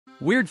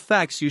Weird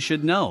facts you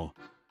should know.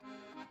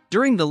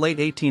 During the late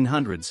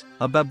 1800s,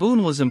 a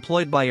baboon was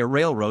employed by a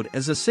railroad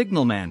as a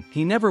signalman.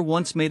 He never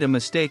once made a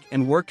mistake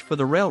and worked for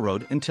the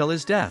railroad until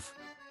his death.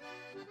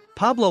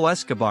 Pablo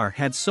Escobar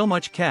had so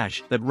much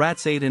cash that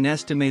rats ate an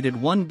estimated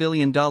 $1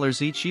 billion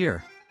each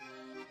year.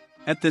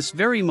 At this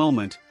very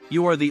moment,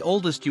 you are the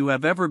oldest you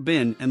have ever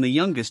been and the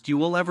youngest you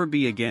will ever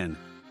be again.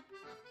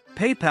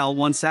 PayPal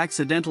once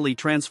accidentally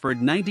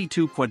transferred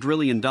 $92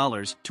 quadrillion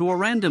to a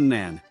random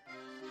man.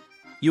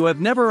 You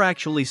have never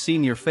actually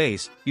seen your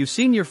face, you've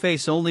seen your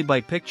face only by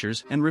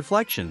pictures and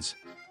reflections.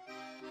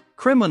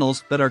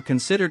 Criminals that are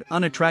considered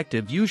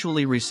unattractive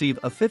usually receive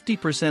a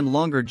 50%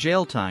 longer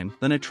jail time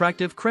than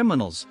attractive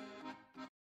criminals.